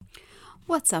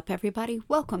What's up, everybody?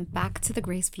 Welcome back to the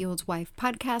Grace-Fueled Wife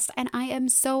podcast, and I am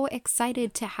so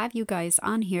excited to have you guys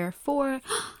on here for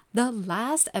the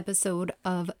last episode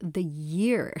of the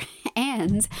year.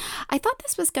 And I thought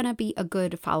this was going to be a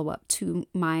good follow-up to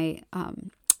my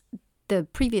the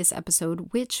previous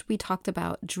episode, which we talked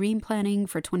about dream planning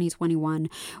for 2021.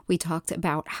 We talked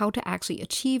about how to actually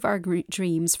achieve our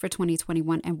dreams for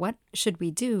 2021 and what should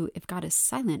we do if God is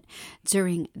silent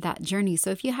during that journey. So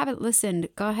if you haven't listened,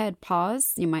 go ahead,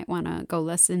 pause. You might want to go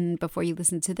listen before you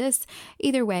listen to this.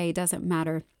 Either way, it doesn't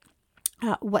matter.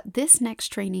 What this next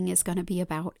training is going to be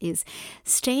about is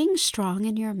staying strong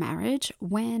in your marriage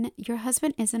when your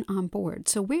husband isn't on board.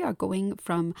 So we are going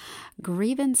from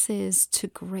grievances to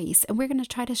grace, and we're going to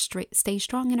try to stay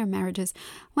strong in our marriages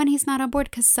when he's not on board,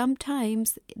 because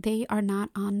sometimes they are not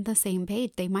on the same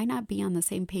page. They might not be on the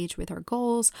same page with our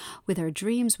goals, with our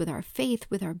dreams, with our faith,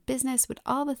 with our business, with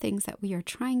all the things that we are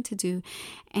trying to do.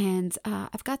 And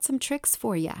I've got some tricks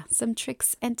for you, some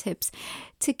tricks and tips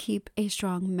to keep a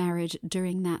strong marriage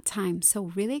during that time.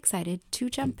 So really excited to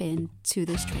jump in to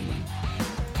this training.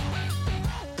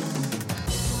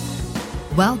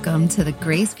 Welcome to the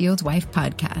Grace-Fueled Wife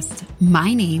podcast.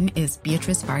 My name is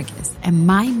Beatrice Vargas, and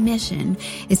my mission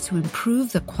is to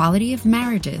improve the quality of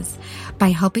marriages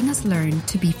by helping us learn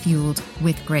to be fueled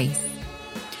with grace.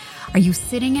 Are you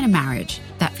sitting in a marriage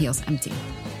that feels empty?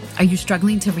 Are you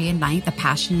struggling to reignite the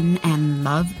passion and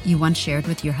love you once shared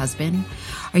with your husband?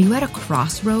 Are you at a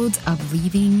crossroads of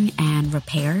leaving and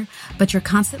repair, but you're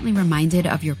constantly reminded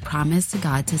of your promise to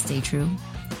God to stay true?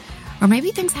 Or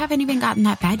maybe things haven't even gotten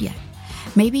that bad yet.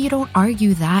 Maybe you don't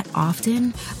argue that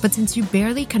often, but since you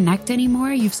barely connect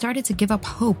anymore, you've started to give up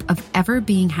hope of ever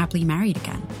being happily married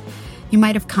again. You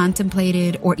might have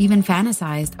contemplated or even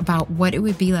fantasized about what it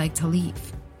would be like to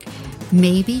leave.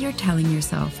 Maybe you're telling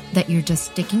yourself that you're just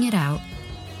sticking it out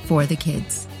for the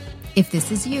kids. If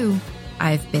this is you,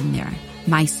 I've been there.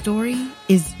 My story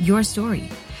is your story.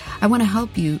 I want to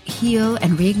help you heal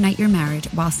and reignite your marriage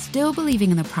while still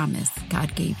believing in the promise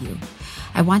God gave you.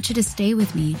 I want you to stay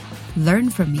with me, learn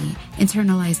from me,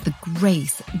 internalize the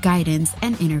grace, guidance,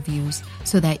 and interviews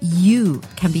so that you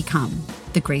can become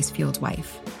the Grace-Fueled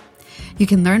Wife. You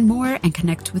can learn more and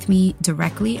connect with me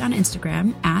directly on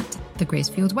Instagram at The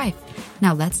Grace-Fueled Wife.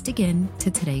 Now let's dig into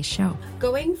today's show.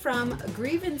 Going from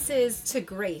grievances to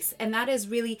grace, and that is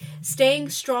really staying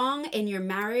strong in your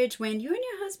marriage when you and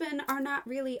your husband are not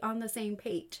really on the same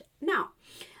page. Now,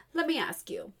 let me ask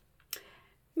you.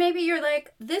 Maybe you're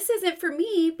like, this isn't for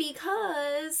me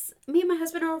because me and my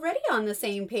husband are already on the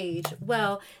same page.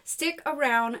 Well, stick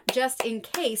around just in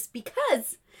case,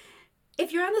 because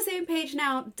if you're on the same page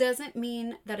now, doesn't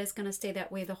mean that it's going to stay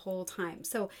that way the whole time.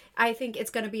 So I think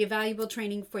it's going to be a valuable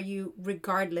training for you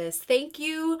regardless. Thank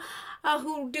you.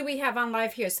 Who do we have on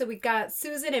live here? So we got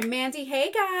Susan and Mandy. Hey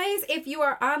guys, if you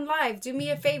are on live, do me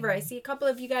a favor. I see a couple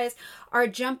of you guys are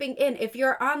jumping in. If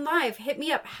you're on live, hit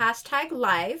me up,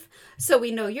 #live, so we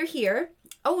know you're here.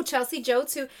 Oh, Chelsea Joe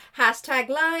too,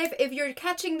 #live. If you're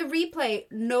catching the replay,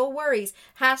 no worries.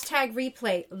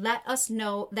 #replay. Let us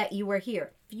know that you are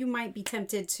here. You might be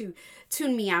tempted to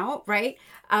tune me out, right?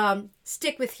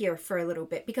 Stick with here for a little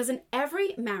bit, because in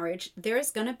every marriage,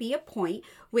 there's going to be a point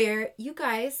where you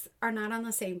guys are not on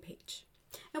the same page.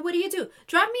 And what do?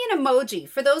 Drop me an emoji.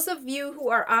 For those of you who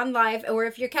are on live, or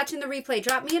if you're catching the replay,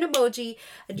 drop me an emoji.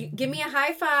 Give me a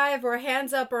high five or a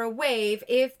hands up or a wave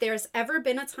if there's ever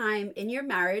been a time in your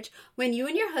marriage when you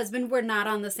and your husband were not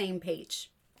on the same page.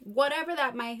 Whatever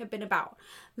that might have been about,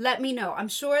 let me know. I'm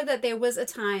sure that there was a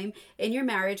time in your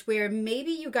marriage where maybe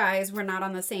you guys were not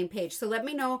on the same page. So let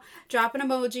me know, drop an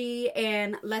emoji,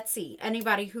 and let's see.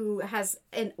 Anybody who has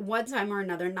in one time or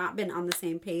another not been on the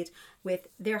same page with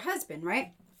their husband,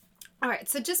 right? All right,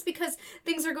 so just because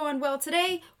things are going well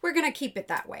today, we're going to keep it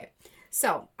that way.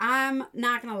 So I'm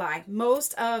not going to lie.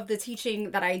 Most of the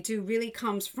teaching that I do really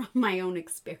comes from my own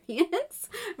experience,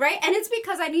 right? And it's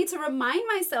because I need to remind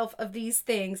myself of these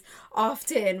things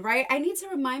often, right? I need to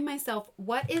remind myself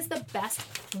what is the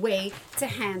best way to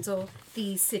handle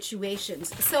these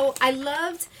situations. So I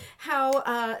loved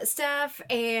how Steph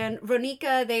and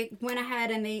Ronika, they went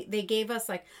ahead and they gave us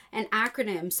like an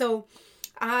acronym. So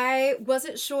I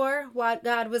wasn't sure what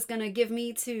God was going to give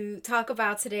me to talk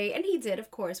about today, and he did, of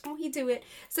course. Won't he do it?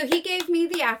 So he gave me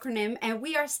the acronym, and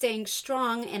we are staying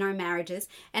strong in our marriages,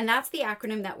 and that's the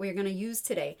acronym that we're going to use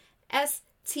today.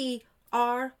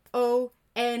 STRONG,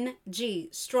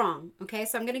 strong. Okay,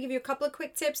 so I'm going to give you a couple of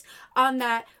quick tips on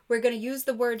that. We're going to use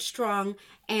the word strong,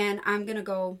 and I'm going to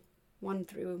go 1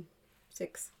 through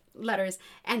 6 letters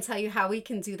and tell you how we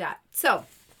can do that. So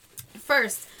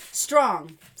First,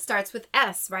 strong starts with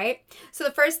S, right? So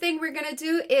the first thing we're going to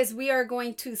do is we are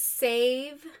going to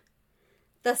save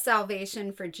the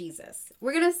salvation for Jesus.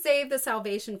 We're going to save the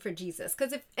salvation for Jesus.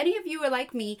 Because if any of you are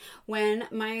like me, when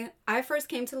I first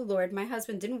came to the Lord, my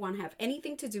husband didn't want to have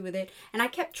anything to do with it. And I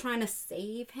kept trying to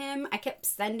save him. I kept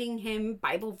sending him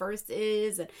Bible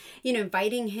verses and,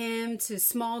 inviting him to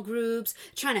small groups,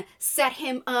 trying to set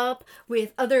him up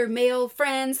with other male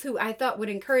friends who I thought would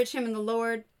encourage him in the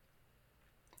Lord.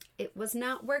 It was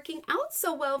not working out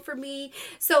so well for me.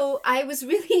 So I was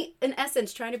really, in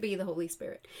essence, trying to be the Holy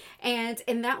Spirit. And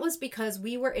that was because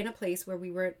we were in a place where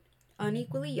we were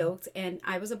unequally yoked, and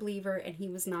I was a believer and he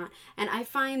was not. And I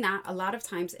find that a lot of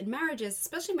times in marriages,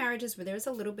 especially marriages where there's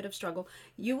a little bit of struggle,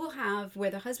 you will have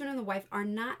where the husband and the wife are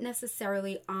not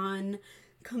necessarily on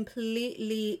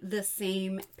completely the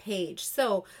same page.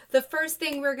 So the first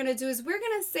thing we're going to do is we're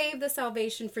going to save the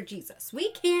salvation for Jesus.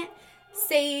 We can't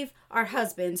save our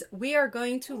husbands. We are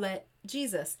going to let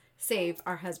Jesus save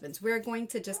our husbands. We're going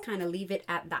to just kind of leave it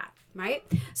at that, right?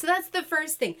 So that's the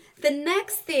first thing. The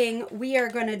next thing we are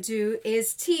going to do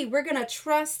is T. We're going to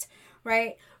trust,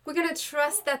 right? We're going to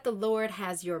trust that the Lord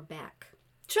has your back.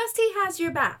 Trust He has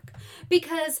your back,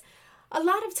 because a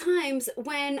lot of times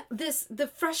when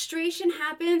the frustration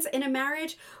happens in a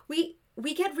marriage, we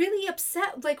get really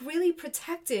upset, like really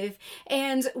protective.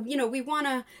 And,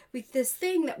 this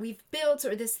thing that we've built,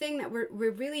 or this thing that we're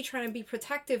really trying to be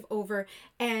protective over.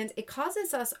 And it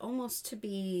causes us almost to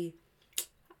be,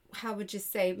 how would you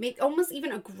say, almost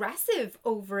even aggressive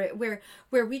over it, where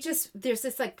there's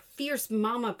this like fierce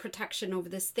mama protection over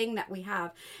this thing that we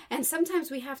have. And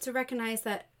sometimes we have to recognize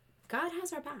that God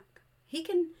has our back. He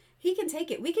can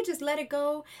take it. We can just let it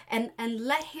go and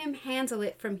let Him handle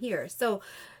it from here. So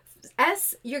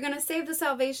S, you're going to save the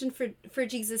salvation for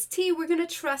Jesus. T, we're going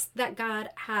to trust that God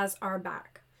has our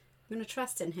back. We're going to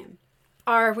trust in Him.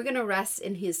 R, we're going to rest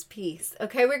in His peace.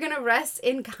 Okay, we're going to rest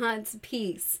in God's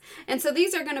peace. And so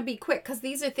these are going to be quick, because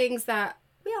these are things that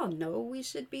we all know we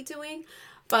should be doing.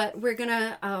 But we're going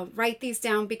to write these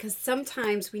down because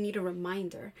sometimes we need a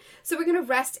reminder. So we're going to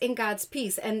rest in God's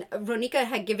peace. And Ronika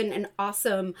had given an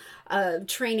awesome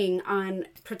training on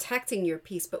protecting your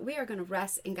peace. But we are going to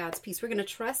rest in God's peace. We're going to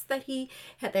trust that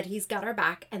He's got our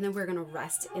back. And then we're going to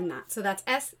rest in that. So that's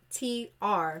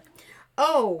S-T-R.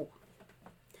 O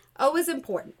is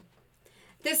important.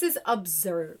 This is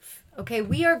observe. Okay,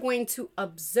 we are going to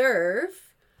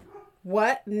observe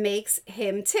what makes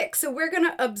him tick. So we're going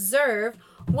to observe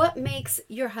what makes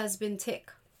your husband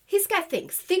tick. He's got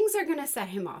things. Things are going to set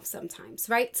him off sometimes,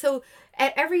 right? So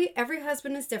every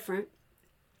husband is different.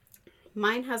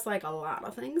 Mine has like a lot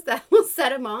of things that will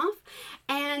set him off,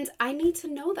 and I need to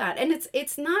know that. And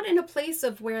it's not in a place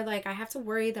of where like I have to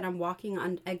worry that I'm walking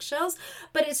on eggshells,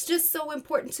 but it's just so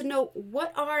important to know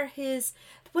what are the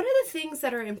things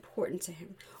that are important to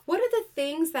him? What are the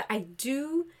things that I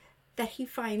do that he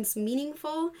finds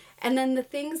meaningful, and then the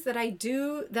things that I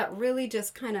do that really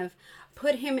just kind of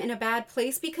put him in a bad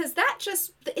place, because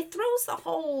it throws the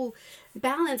whole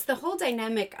balance, the whole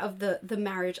dynamic of the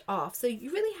marriage off. So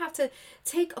you really have to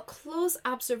take a close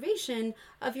observation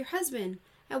of your husband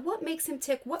and what makes him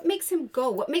tick, what makes him go,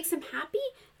 what makes him happy,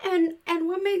 and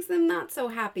what makes them not so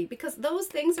happy, because those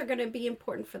things are going to be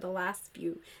important for the last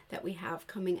few that we have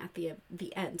coming at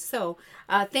the end. So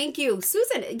thank you,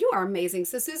 Susan. You are amazing.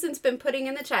 So Susan's been putting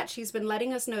in the chat. She's been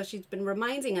letting us know. She's been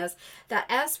reminding us that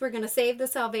S, we're going to save the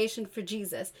salvation for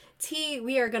Jesus. T,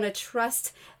 we are going to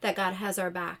trust that God has our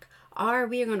back. R,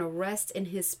 we are going to rest in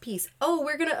His peace. O,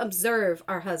 we're going to observe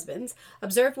our husbands,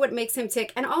 observe what makes him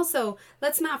tick. And also,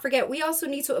 let's not forget, we also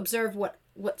need to observe what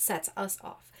sets us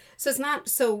off. So it's not,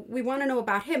 so we want to know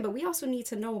about him, but we also need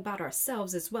to know about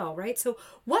ourselves as well, right? So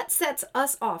what sets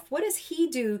us off? What does he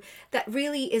do that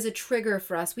really is a trigger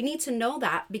for us? We need to know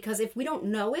that, because if we don't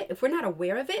know it, if we're not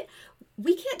aware of it,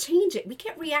 we can't change it. We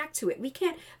can't react to it. We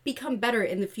can't become better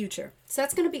in the future. So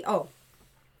that's going to be O.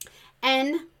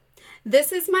 N,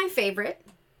 this is my favorite.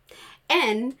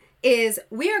 N is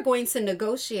we are going to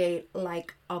negotiate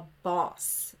like a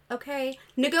boss. Okay?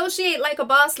 Negotiate like a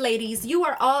boss, ladies. You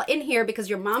are all in here because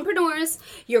you're mompreneurs.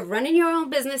 You're running your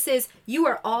own businesses. You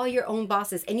are all your own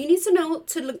bosses. And you need to know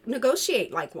to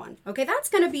negotiate like one. Okay? That's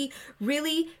going to be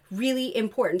really, really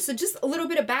important. So just a little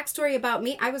bit of backstory about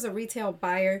me. I was a retail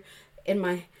buyer in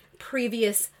my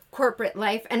previous corporate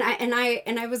life, and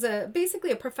I was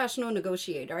basically a professional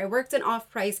negotiator. I worked in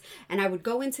off-price, and I would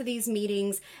go into these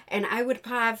meetings, and I would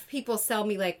have people sell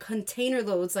me like container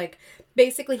loads, like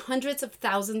basically hundreds of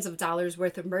thousands of dollars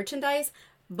worth of merchandise,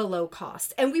 below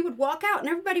cost. And we would walk out and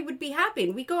everybody would be happy.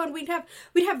 And we'd go and we'd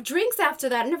have drinks after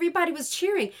that and everybody was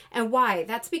cheering. And why?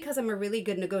 That's because I'm a really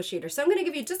good negotiator. So I'm going to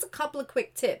give you just a couple of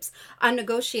quick tips on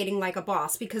negotiating like a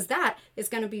boss, because that is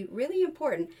going to be really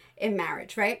important in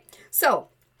marriage, right? So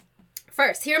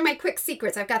first, here are my quick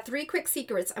secrets. I've got 3 quick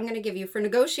secrets I'm going to give you for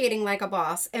negotiating like a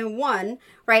boss. And one,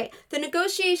 right, the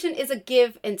negotiation is a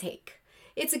give and take.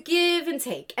 It's a give and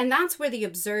take. And that's where the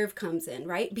observe comes in,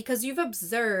 right? Because you've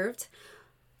observed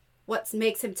what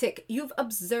makes him tick. You've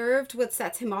observed what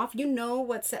sets him off. You know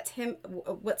what sets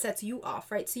you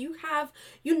off, right? So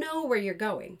you know where you're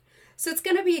going. So it's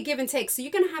going to be a give and take. So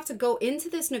you're going to have to go into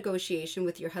this negotiation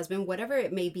with your husband, whatever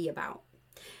it may be about,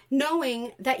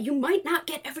 knowing that you might not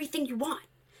get everything you want.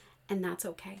 And that's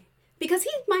okay. Because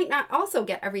he might not also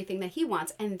get everything that he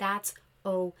wants. And that's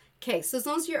okay. So as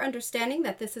long as you're understanding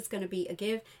that this is going to be a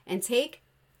give and take,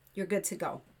 you're good to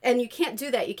go. And you can't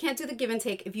do that. You can't do the give and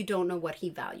take if you don't know what he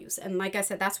values. And like I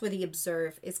said, that's where the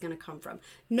observe is going to come from.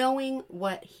 Knowing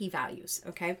what he values.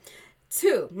 Okay.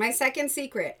 2, my second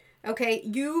secret. Okay.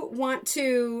 You want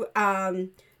to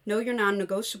know your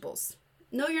non-negotiables.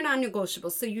 Know your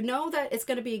non-negotiables. So you know that it's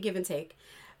going to be a give and take.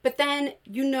 But then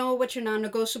you know what your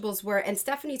non-negotiables were. And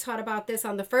Stephanie taught about this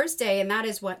on the first day. And that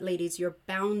is what, ladies? Your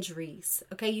boundaries.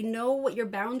 Okay? You know what your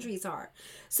boundaries are.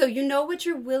 So you know what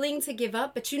you're willing to give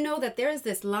up. But you know that there's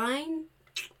this line.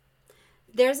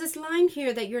 There's this line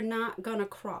here that you're not going to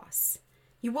cross.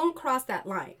 You won't cross that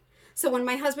line. So when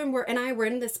my husband and I were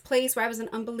in this place where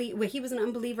where he was an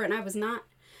unbeliever and I was not,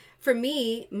 for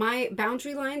me, my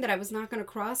boundary line that I was not going to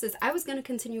cross is I was going to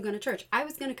continue going to church. I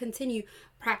was going to continue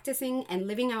practicing and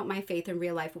living out my faith in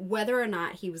real life, whether or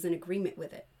not he was in agreement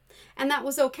with it. And that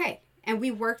was okay. And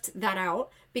we worked that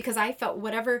out because I felt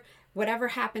whatever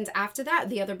happened after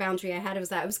that, the other boundary I had was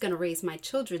that I was going to raise my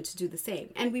children to do the same.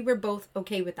 And we were both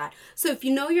okay with that. So if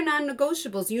you know your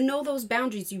non-negotiables, you know those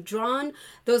boundaries, you've drawn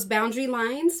those boundary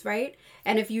lines, right?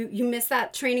 And if you missed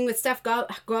that training with Steph, go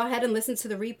ahead and listen to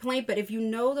the replay. But if you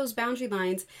know those boundary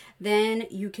lines, then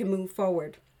you can move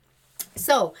forward.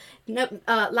 So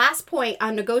last point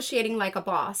on negotiating like a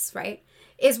boss, right,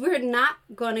 is we're not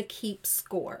going to keep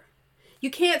score. You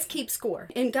can't keep score.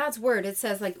 In God's word, it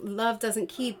says like love doesn't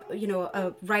keep,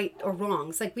 right or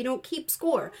wrongs. Like we don't keep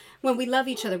score when we love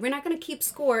each other. We're not going to keep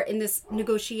score in this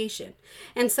negotiation.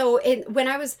 And so when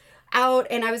I was out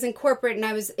and I was in corporate and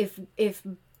I was, if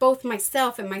both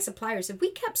myself and my suppliers, if we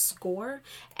kept score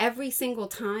every single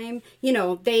time,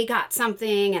 they got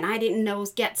something and I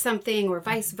didn't get something or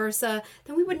vice versa,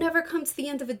 then we would never come to the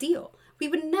end of a deal. We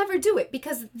would never do it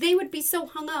because they would be so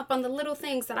hung up on the little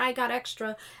things that I got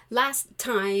extra last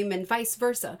time and vice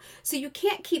versa. So you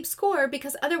can't keep score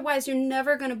because otherwise you're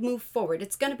never going to move forward.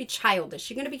 It's going to be childish.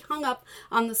 You're going to be hung up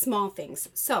on the small things.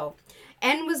 So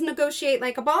N was negotiate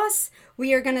like a boss.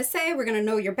 We are going to say, we're going to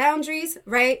know your boundaries,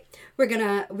 right? We're going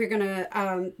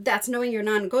to, that's knowing your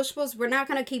non-negotiables. We're not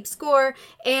going to keep score,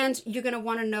 and you're going to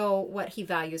want to know what he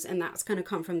values, and that's going to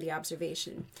come from the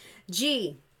observation.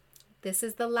 G, this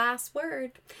is the last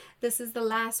word. This is the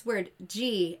last word,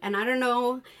 G. And I don't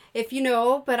know if you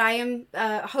know, but I am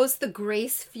host the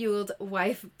Grace Fueled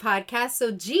Wife podcast. So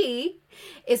G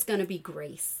is going to be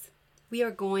grace. We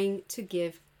are going to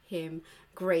give him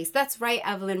grace. That's right,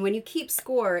 Evelyn. When you keep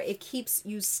score, it keeps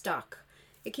you stuck.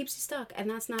 It keeps you stuck, and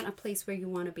that's not a place where you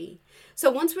want to be. So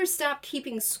once we're stopped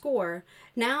keeping score,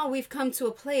 now we've come to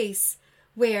a place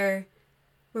where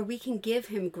we can give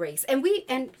him grace. And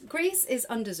grace is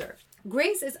undeserved.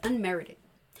 Grace is unmerited.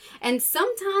 And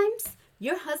sometimes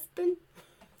your husband,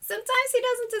 sometimes he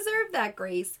doesn't deserve that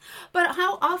grace. But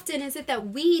how often is it that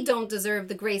we don't deserve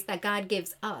the grace that God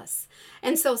gives us?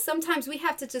 And so sometimes we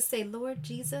have to just say, Lord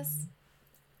Jesus,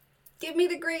 give me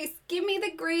the grace. Give me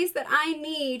the grace that I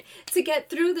need to get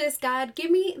through this, God. Give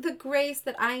me the grace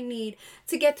that I need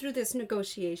to get through this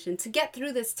negotiation, to get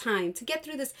through this time, to get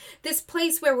through this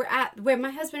place where we're at, where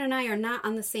my husband and I are not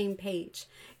on the same page.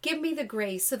 Give me the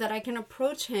grace so that I can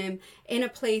approach him in a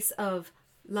place of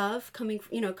love, coming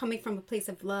from a place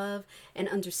of love and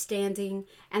understanding.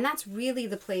 And that's really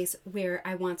the place where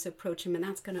I want to approach him. And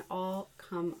that's going to all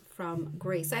come from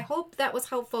grace. I hope that was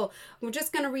helpful. We're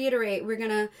just going to reiterate. We're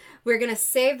going to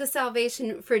save the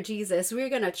salvation for Jesus. We're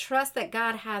going to trust that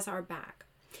God has our back.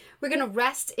 We're going to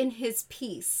rest in his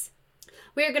peace.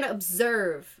 We're going to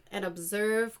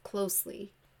observe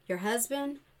closely your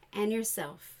husband and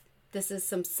yourself. This is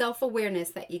some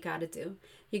self-awareness that you got to do.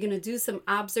 You're going to do some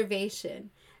observation.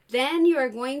 Then you are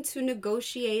going to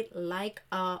negotiate like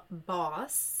a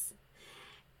boss.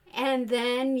 And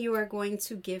then you are going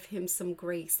to give him some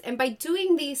grace. And by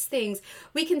doing these things,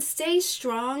 we can stay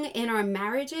strong in our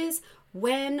marriages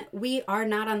when we are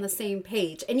not on the same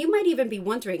page. And you might even be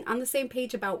wondering, on the same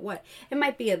page about what? It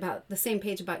might be about the same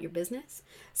page about your business,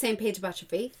 same page about your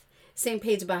faith, same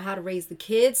page about how to raise the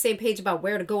kids, same page about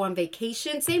where to go on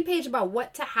vacation, same page about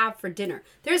what to have for dinner.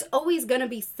 There's always going to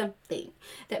be something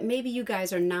that maybe you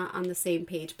guys are not on the same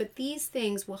page, but these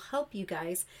things will help you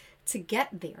guys to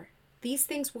get there. These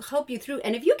things will help you through.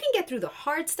 And if you can get through the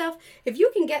hard stuff, if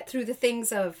you can get through the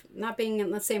things of not being on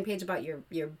the same page about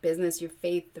your business, your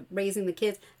faith, raising the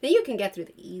kids, then you can get through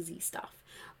the easy stuff.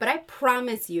 But I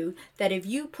promise you that if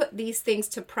you put these things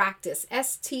to practice,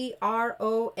 STRONG,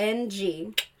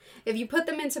 if you put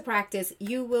them into practice,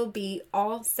 you will be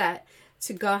all set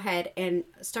to go ahead and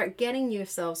start getting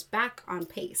yourselves back on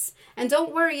pace. And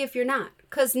don't worry if you're not,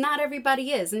 because not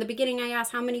everybody is. In the beginning, I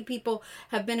asked how many people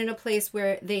have been in a place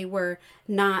where they were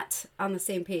not on the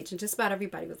same page. And just about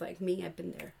everybody was like, me, I've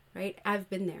been there, right? I've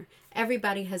been there.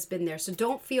 Everybody has been there. So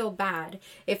don't feel bad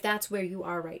if that's where you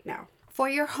are right now. For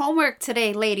your homework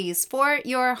today, ladies, for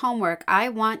your homework, I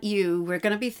want you, we're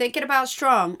going to be thinking about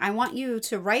strong. I want you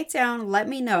to write down, let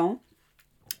me know,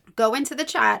 go into the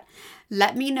chat,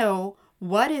 let me know,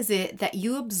 what is it that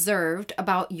you observed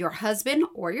about your husband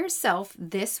or yourself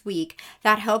this week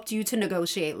that helped you to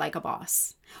negotiate like a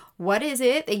boss? What is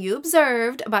it that you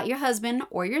observed about your husband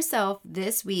or yourself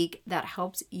this week that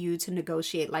helped you to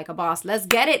negotiate like a boss? Let's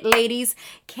get it, ladies.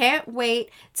 Can't wait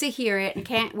to hear it and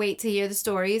can't wait to hear the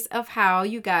stories of how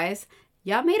you guys,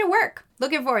 y'all made it work.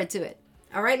 Looking forward to it.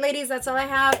 All right, ladies, that's all I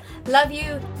have. Love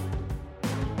you.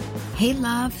 Hey,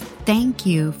 love. Thank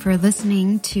you for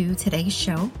listening to today's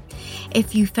show.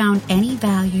 If you found any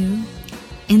value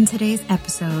in today's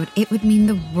episode, it would mean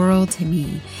the world to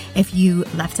me if you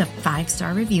left a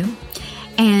 5-star review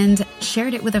and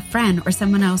shared it with a friend or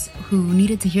someone else who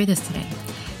needed to hear this today.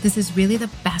 This is really the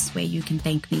best way you can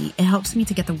thank me. It helps me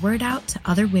to get the word out to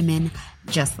other women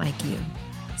just like you.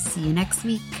 See you next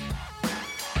week.